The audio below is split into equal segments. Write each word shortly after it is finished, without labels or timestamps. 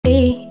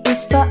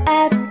is for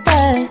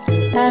apple,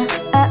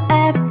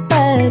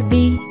 apple.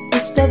 B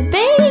is for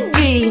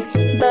baby,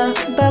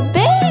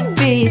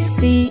 baby.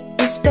 C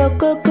is for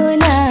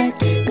coconut,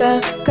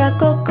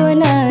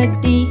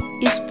 coconut. D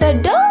is for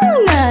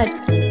donut,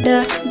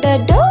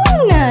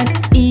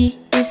 donut. E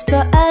is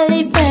for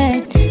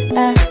elephant,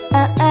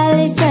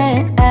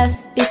 elephant. F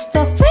is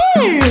for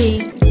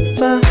fairy,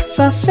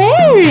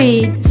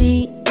 fairy.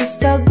 G is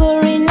for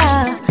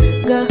gorilla,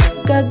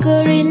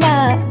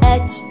 gorilla.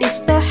 H is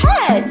for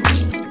head,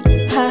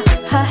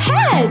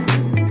 head.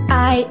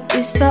 I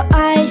is for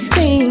ice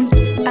cream,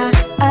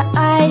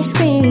 ice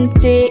cream.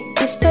 J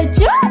is for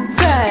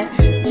joker,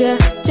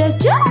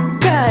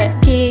 joker.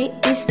 K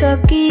is for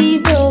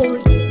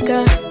keyboard,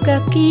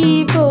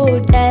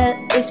 keyboard. L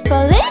is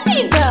for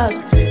ladybug,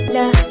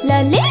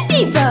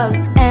 ladybug.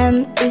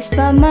 M is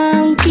for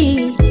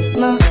monkey,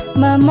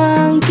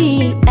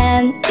 monkey.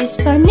 N is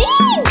for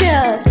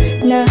needle,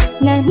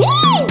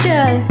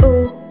 needle. O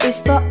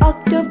is for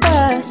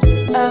octopus,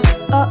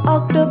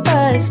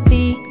 octopus. P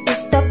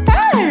is for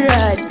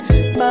parrot,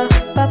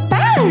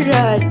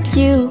 parrot.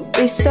 Q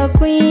is for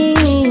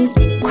queen,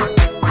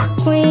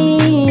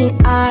 queen.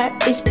 R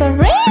is for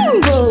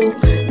rainbow,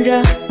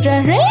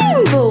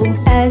 rainbow.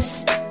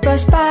 S for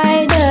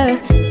spider,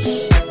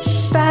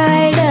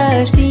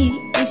 spider. T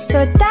is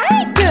for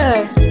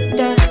tiger,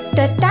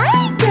 the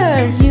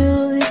tiger.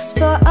 U is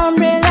for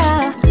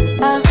umbrella,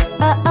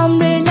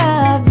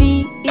 umbrella.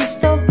 V is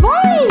for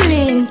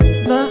violin,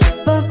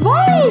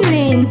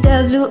 violin.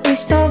 W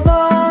is for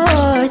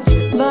watch,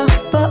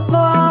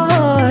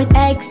 watch.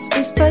 X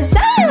is for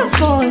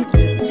xylophone,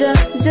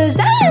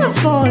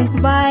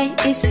 xylophone. Y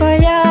is for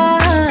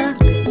yak,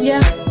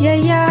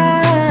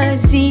 yak.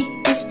 Z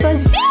is for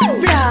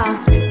zebra,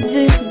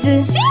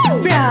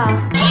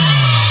 zebra.